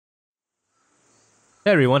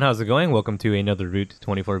Hey everyone, how's it going? Welcome to another Route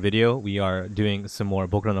 24 video. We are doing some more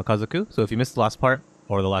Bokura no Kazoku. So if you missed the last part,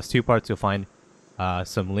 or the last two parts, you'll find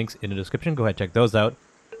some links in the description. Go ahead, check those out.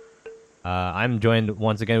 I'm joined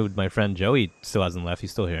once again with my friend Joe. He still hasn't left, he's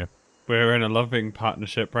still here. We're in a loving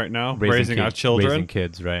partnership right now, raising our children. Raising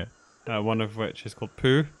kids, right. One of which is called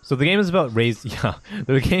Pooh. So the game is about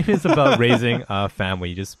the game is about raising a family.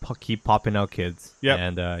 You just keep popping out kids. Yep,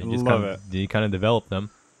 and you just kind of develop them.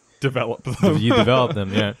 Develop them. You develop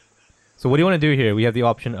them, yeah. So what do you want to do here? We have the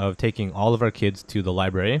option of taking all of our kids to the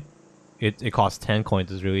library. It costs 10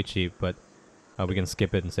 coins, it's really cheap, but we can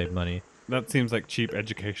skip it and save money. That seems like cheap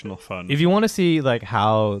educational fun. If you want to see like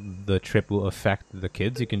how the trip will affect the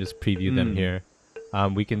kids, you can just preview them here.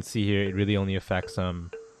 We can see here it really only affects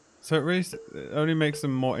So it only makes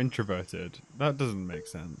them more introverted. That doesn't make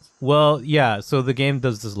sense. Well, yeah, so the game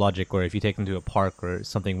does this logic where if you take them to a park or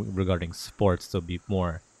something regarding sports, they'll be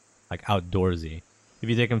more like outdoorsy. If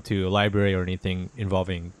you take them to a library or anything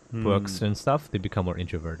involving books and stuff, they become more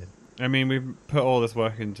introverted. I mean, we've put all this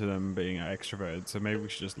work into them being extroverted, so maybe we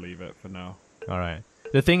should just leave it for now. All right.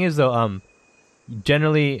 The thing is, though,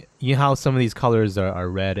 generally, you know how some of these colors are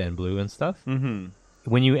red and blue and stuff? Mm-hmm.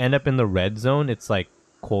 When you end up in the red zone, it's like,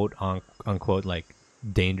 quote unquote, like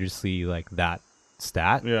dangerously like that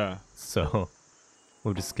stat. Yeah. So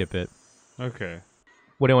we'll just skip it. Okay.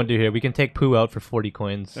 What do I want to do here? We can take Pooh out for 40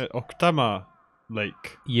 coins. Okutama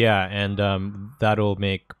Lake. Yeah, and that'll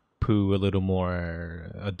make Pooh a little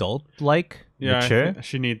more adult-like, mature.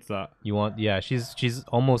 She needs that. You want? Yeah, she's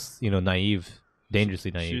almost naive,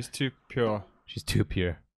 dangerously naive. She's too pure. She's too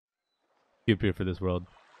pure for this world.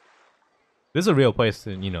 This is a real place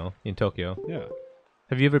in Tokyo. Yeah.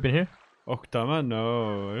 Have you ever been here? Okutama?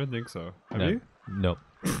 No, I don't think so. Have you? No.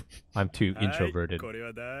 I'm too introverted.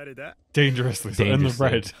 Dangerously. In the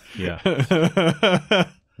red. Yeah.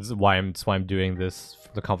 This is why I'm doing this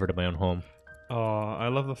for the comfort of my own home. Oh, I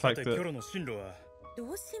love the fact that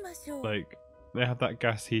like they have that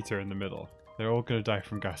gas heater in the middle. They're all gonna die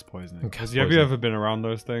from gas poisoning. Have you ever been around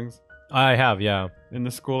those things? I have, yeah. In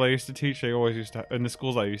the school I used to teach, they always used to. In the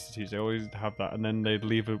schools I used to teach, they always used to have that, and then they'd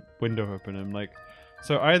leave a window open and like.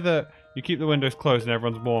 So either you keep the windows closed and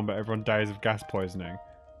everyone's warm, but everyone dies of gas poisoning,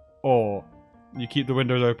 or you keep the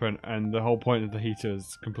windows open and the whole point of the heater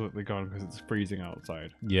is completely gone because it's freezing outside.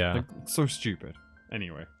 Yeah. Like, it's so stupid.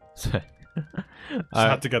 Anyway. I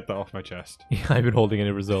had to get that off my chest. Yeah, I've been holding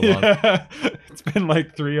it for so long. It's been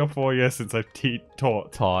like 3 or 4 years since I've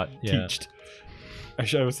taught. Yeah. Teached.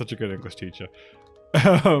 I was such a good English teacher.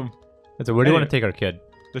 So where do you want to take our kid?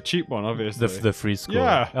 The cheap one, obviously. The free school.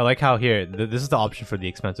 Yeah. I like how here, this is the option for the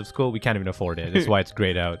expensive school. We can't even afford it. That's why it's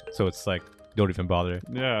grayed out. So it's like, don't even bother.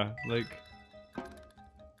 Yeah, like...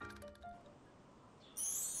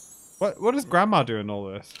 What does Grandma do in all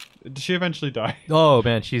this? Did she eventually die? Oh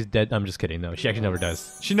man, she's dead. I'm just kidding. No, she actually never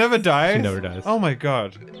does. She never dies? She never does. Oh my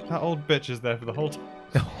god. That old bitch is there for the whole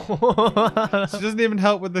time. She doesn't even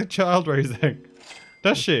help with the child raising.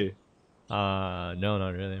 Does she? No,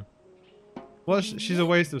 not really. Well, she's a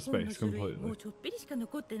waste of space completely.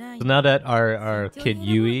 So now that our kid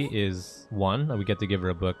Yui is 1, we get to give her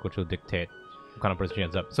a book which will dictate what kind of person she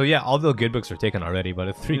ends up. So yeah, all the good books are taken already, but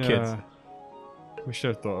it's 3 kids. We should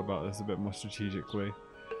have thought about this a bit more strategically.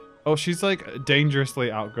 Oh, she's like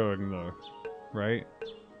dangerously outgoing though, right?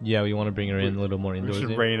 Yeah, we want to bring her in a little more indoors. We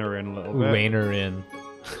should rein her in a little bit. Rein her in.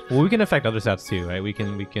 Well, we can affect other stats too, right? We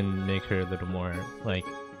can make her a little more like,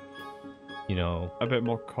 a bit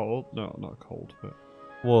more cold. No, not cold, but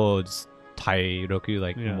well, just Tairoku,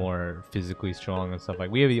 like more physically strong and stuff.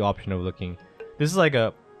 Like we have the option of looking. This is like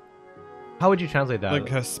a. How would you translate that? Like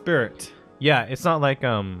her spirit. Yeah, it's not like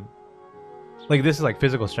like this is like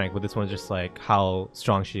physical strength, but this one's just like how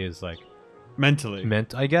strong she is, like mentally.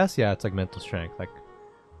 I guess, yeah, it's like mental strength. Like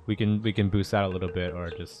we can boost that a little bit, or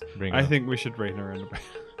just bring. I think we should rein her in a bit.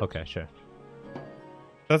 Okay, sure.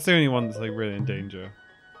 That's the only one that's like really in danger.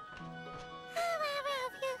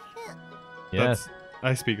 Yes,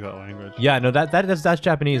 I speak that language. Yeah, no, that's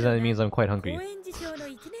Japanese, and it means I'm quite hungry.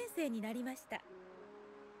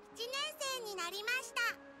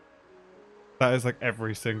 That is like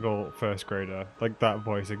every single first grader, like that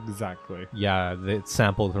voice exactly. Yeah, it's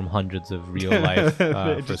sampled from hundreds of real life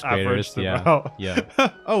first graders. Yeah, yeah.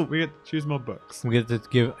 Oh, we get to choose more books. We get to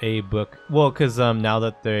give a book. Well, because now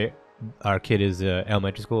that our kid is an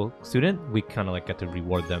elementary school student, we kind of like get to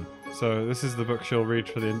reward them. So this is the book she'll read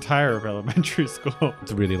for the entire of elementary school.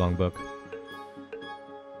 It's a really long book.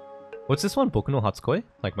 What's this one? Boku no Hatsukoi?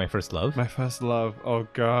 Like my first love? My first love. Oh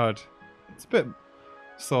god. It's a bit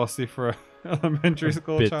saucy for a elementary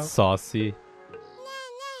school bit child. Saucy.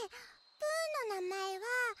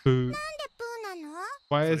 Pooh.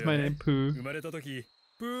 Why is my name Pooh? 生まれた時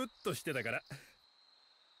プーッとしてたから。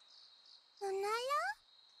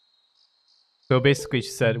 So basically, she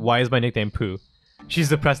said, "Why is my nickname Pooh?" She's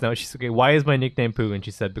depressed now. She's okay. Why is my nickname Pooh? And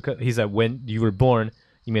she said, "Because," he said, "when you were born,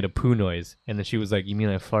 you made a poo noise." And then she was like, "You mean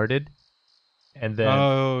I farted?" And then,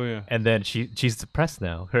 Oh yeah. and then she's depressed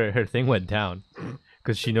now. Her thing went down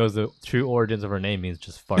because she knows the true origins of her name means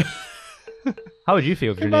just fart. How would you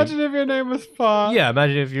feel if your Imagine name? if your name was Fart. Yeah,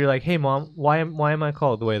 imagine if you're like, "Hey mom, why am I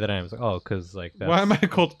called the way that I am?" It's like, "Oh, because like that's... Why am I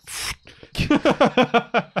called?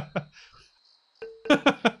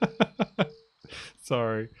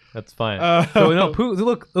 Sorry. That's fine." Uh, So no, Pooh.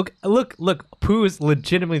 Look. Pooh is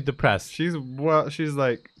legitimately depressed. She's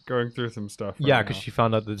like going through some stuff. Right Yeah, because now. she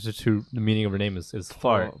found out that the meaning of her name is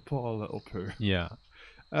fart. Poor little Pooh. Yeah.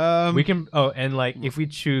 We We can. Oh, and like if we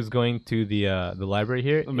choose going to the library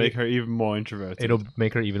here, make her even more introverted. it'll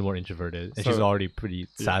make her even more introverted, and So- she's already pretty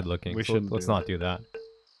yeah, sad looking. we So shouldn't let's do not do that.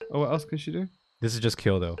 Oh, what else can she do? This is just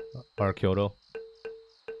Kyoto or Kyoto.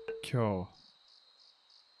 Cure.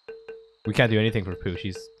 We can't do anything for Pooh.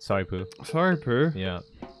 She's sorry, Pooh. Sorry, Pooh. Yeah,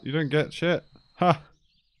 You don't get shit. Ha.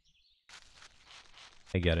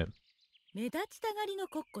 I get it. 目立ちたがりの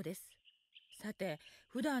コッコです。さて、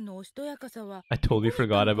普段のおしとやかさは I totally どこに行っ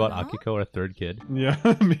forgot たの about かな Akiko, our third kid. Yeah,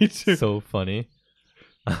 me too. So funny.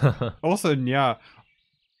 Also, yeah.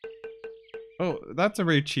 Oh, that's a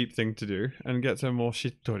really cheap thing to do, and gets her more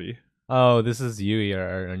shittori. Oh, this is Yui,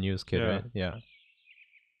 our newest kid, Yeah. right? Yeah.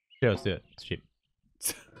 Yeah, let's do it. It's cheap.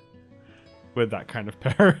 With that kind of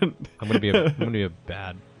parent. I'm gonna be a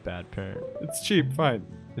bad parent. It's cheap, fine.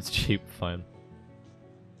 It's cheap, fine.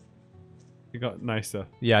 You got nicer.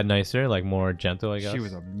 Yeah, nicer, like more gentle, I guess. She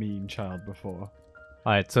was a mean child before.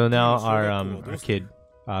 All right, so now our kid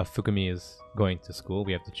Fukumi is going to school.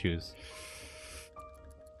 We have to choose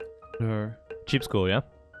No. cheap school, yeah.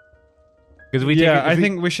 Because I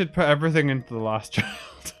think we should put everything into the last child.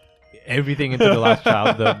 everything into the last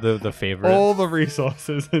child, the favorite. All the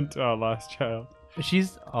resources into our last child.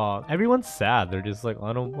 She's everyone's sad. They're just like,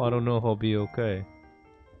 I don't know if I'll be okay.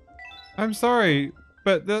 I'm sorry,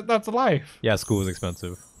 but that's life. Yeah, school is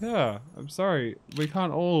expensive. Yeah, I'm sorry. We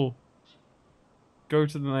can't all go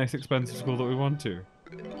to the nice expensive school that we want to.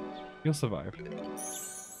 You'll survive.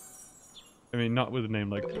 I mean, not with a name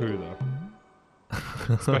like Pooh, though.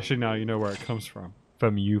 Especially now you know where it comes from.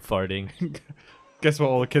 From you farting. Guess what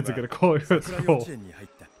all the kids are going to call you at school?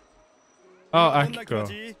 Oh,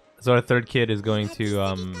 Akiko. So our third kid is going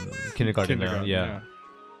to kindergarten now. Yeah.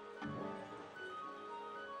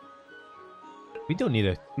 We don't need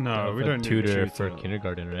a No, we don't need a tutor tutor. for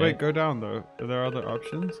kindergarten, right? Wait, go down though. Are there other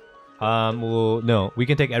options? Well, no. We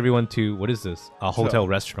can take everyone to what is this? A hotel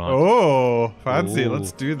restaurant. Oh, fancy. Ooh.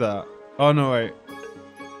 Let's do that. Oh no, wait.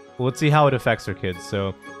 Well, let's see how it affects her kids.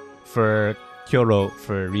 So, for Kyoro,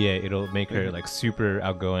 for Rie, it'll make her like super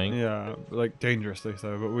outgoing. Yeah, like dangerously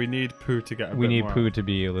so. But we need Pooh to get. We need more Pooh out. to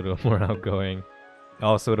be a little more outgoing.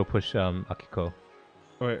 Also, it'll push Akiko.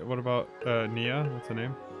 Oh, wait, what about Nia? What's her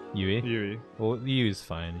name? Yui. Yui. Well, Yui's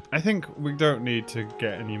fine. I think we don't need to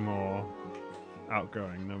get any more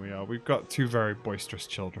outgoing than we are. We've got two very boisterous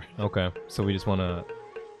children. Okay, so we just want to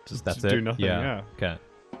that's Just it. do nothing, yeah. Okay.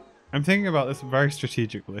 I'm thinking about this very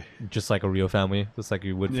strategically. Just like a real family, just like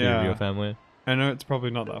you would for your Yeah. real family. I know it's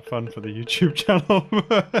probably not that fun for the YouTube channel.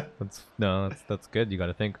 That's good. You got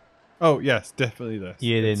to think. Oh yes, definitely this.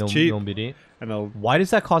 It's cheap, and I'll Why does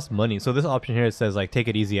that cost money? So this option here says like take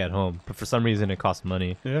it easy at home, but for some reason it costs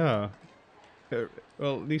money. yeah.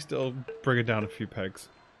 Well, at least it'll bring it down a few pegs.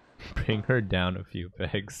 Bring her down a few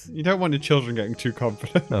pegs. You don't want your children getting too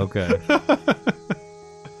confident. Okay.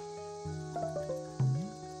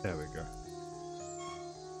 There we go.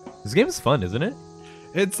 This game is fun, isn't it?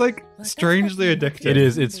 It's like strangely addictive. It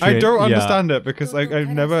is. It's. I don't yeah. understand it because like I've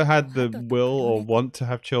never had the will or want to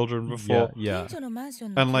have children before. Yeah.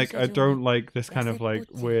 And like I don't like this kind of like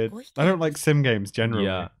weird. I don't like sim games generally.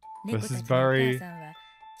 Yeah. This is very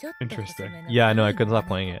interesting. Yeah, I know. I couldn't stop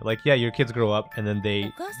playing it. Like, yeah, your kids grow up and then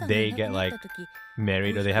they get like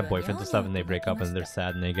married or they have boyfriends and stuff and they break up and they're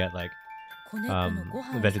sad and they get like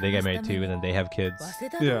eventually they get married too and then they have kids.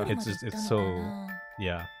 Yeah. It's so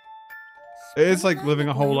yeah. It's like living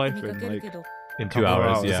a whole life in like. In 2 Couple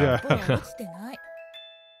hours, hours, yeah.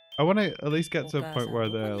 I want to at least get to a point where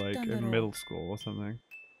they're like in middle school or something.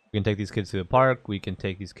 We can take these kids to the park. We can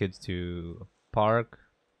take these kids to park.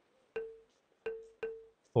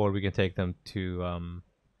 Or we can take them to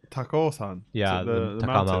Takao-san. Yeah, the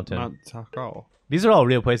Takao Mountain. Mount Takao. These are all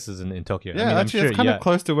real places in Tokyo. Yeah, I mean, actually, I'm sure, it's kind of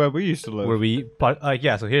close to where we used to live. Where we,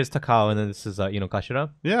 yeah. So here's Takao, and then this is Inokashira.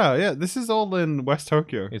 Yeah. This is all in West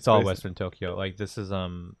Tokyo. It's all Western Tokyo. Like this is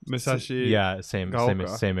Musashi. Yeah, same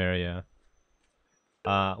area.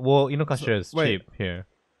 Well, Inokashira is cheap here.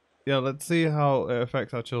 Yeah, let's see how it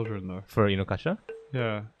affects our children though. For Inokashira?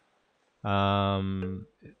 Yeah.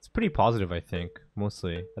 It's pretty positive, I think.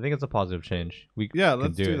 Mostly, I think it's a positive change.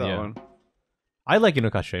 Let's do that one. I like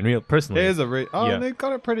Inokashira in real personally. It is they've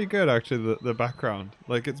got it pretty good actually. The background,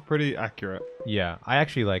 like it's pretty accurate. Yeah, I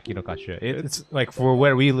actually like Inokashira. It's like for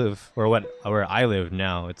where we live or where I live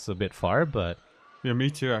now, it's a bit far, but yeah, me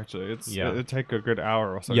too. Actually, it'd take a good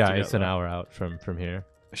hour or so. Yeah, it's an hour out from here.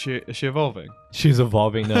 Is she evolving? She's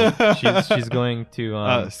evolving. No, she's going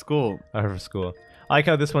to school. Her school. I like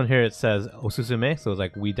how this one here it says Osusume, so it's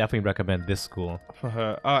like we definitely recommend this school for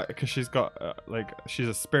her. Because she's got she's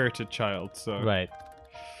a spirited child, so right.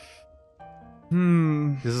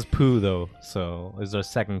 This is Pooh though, so is our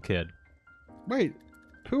second kid. Wait,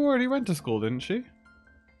 Pooh already went to school, didn't she?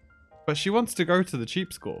 But she wants to go to the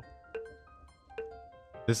cheap school.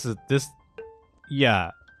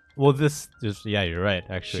 Yeah. Well, yeah, you're right.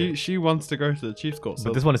 Actually, she wants to go to the cheap school. So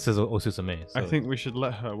but this one it says Osusume. So I think we should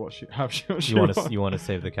let her have what she you wants. You want to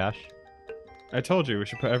save the cash? I told you we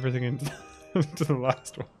should put everything into the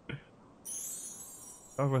last one.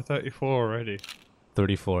 Oh, we're 34 already.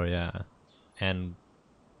 34, yeah, and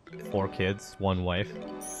 4 kids, 1 wife.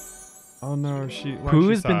 Oh no, Pooh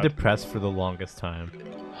has been depressed for the longest time.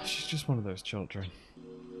 She's just one of those children.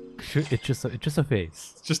 It's just a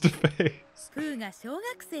face. It's just a face. She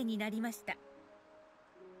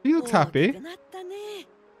looks happy.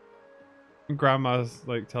 Grandma's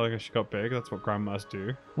like telling her she got big. That's what grandmas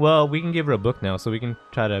do. Well, we can give her a book now, so we can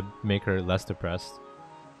try to make her less depressed.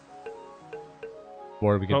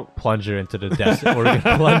 Or we can plunge her into the depths. Or we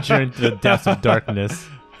can plunge her into the depths of darkness.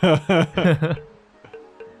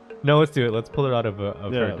 No, let's do it. Let's pull her out of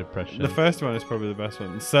her depression. The first one is probably the best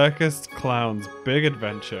one. Circus Clown's Big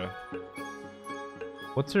Adventure.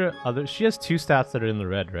 What's her other? She has 2 stats that are in the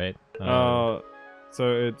red, right? So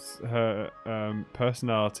it's her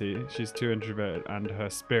personality. She's too introverted, and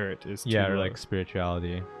her spirit is too or low. like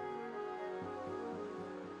spirituality.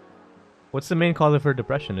 What's the main cause of her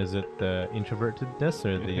depression? Is it the introvertedness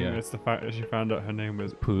or I think it's the fact that she found out her name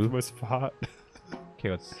was Pooh? Was fart.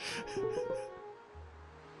 Okay, let's.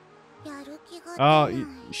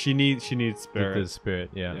 She needs spirit. The spirit,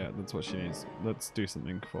 yeah. Yeah, that's what she needs. Let's do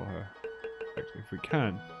something for her, if we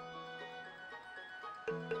can.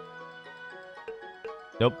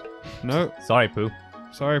 Nope. No. Sorry, Pooh.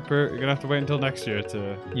 Sorry, Pooh. You're gonna have to wait until next year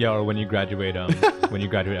to. Yeah, or when you graduate, when you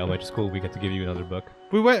graduate elementary school, we get to give you another book.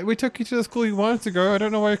 We took you to the school you wanted to go. I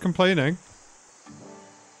don't know why you're complaining.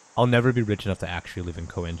 I'll never be rich enough to actually live in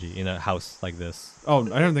Koenji in a house like this. Oh,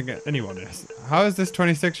 I don't think anyone is. How is this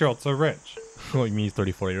 26-year-old so rich? What, you mean he's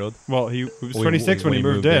 34-year-old? Well, he was 26 when he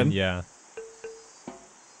moved in. Yeah.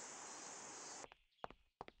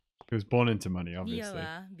 He was born into money, obviously.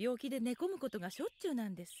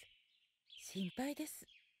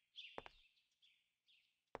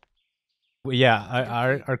 Well,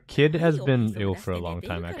 yeah, our kid has been ill for a long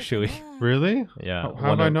time, actually. Really? Yeah. How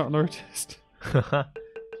have I not noticed?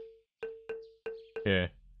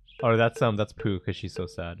 Here. Oh, that's Pooh because she's so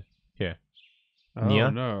sad. Here. Oh,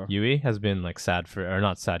 Nia, no. Yui has been like sad or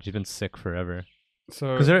not sad. She's been sick forever.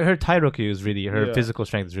 So because her Tairoku is really her physical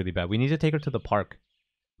strength is really bad. We need to take her to the park.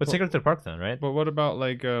 Let's take her to the park then, right? But what about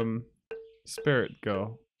like Spirit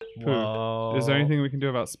Girl? Well, is there anything we can do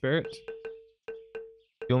about Spirit?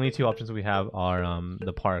 The only 2 options we have are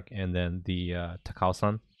the park and then the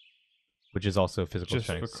Takao-san, which is also physical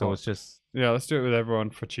strength. So it's just let's do it with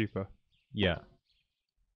everyone for cheaper. Yeah.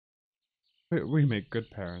 We make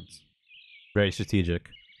good parents. Very strategic.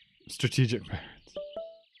 Strategic parents.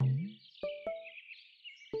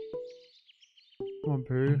 Come on,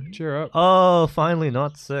 Pooh. Cheer up. Oh, finally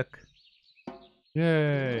not sick.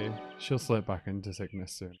 Yay. She'll slip back into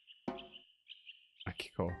sickness soon.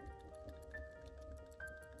 Akiko.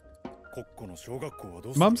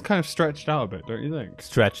 Mum's kind of stretched out a bit, don't you think?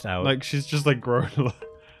 Stretched out. Like she's just like grown a lot.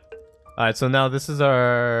 Alright, so now this is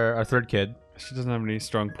our 3rd kid. She doesn't have any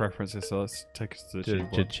strong preferences, so let's take us to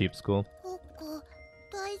the cheap school.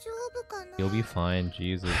 You'll be fine,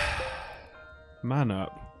 Jesus. Man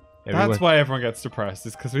up. That's why everyone gets depressed,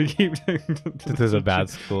 is because we keep doing this is a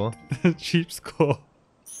bad school. The cheap school.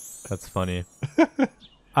 That's funny.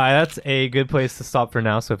 That's a good place to stop for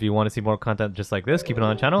now. So if you want to see more content just like this, keep it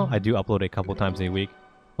on the channel. I do upload a couple times a week.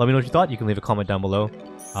 Let me know what you thought. You can leave a comment down below.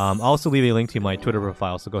 I'll also leave a link to my Twitter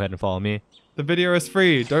profile, so go ahead and follow me. The video is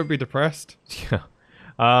free. Don't be depressed.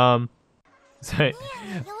 So,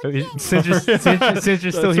 since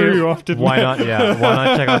you're still here, You often why not? Yeah, why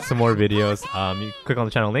not check out some more videos? You click on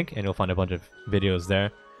the channel link, and you'll find a bunch of videos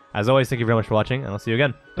there. As always, thank you very much for watching, and I'll see you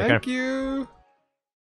again. Take care. Thank you.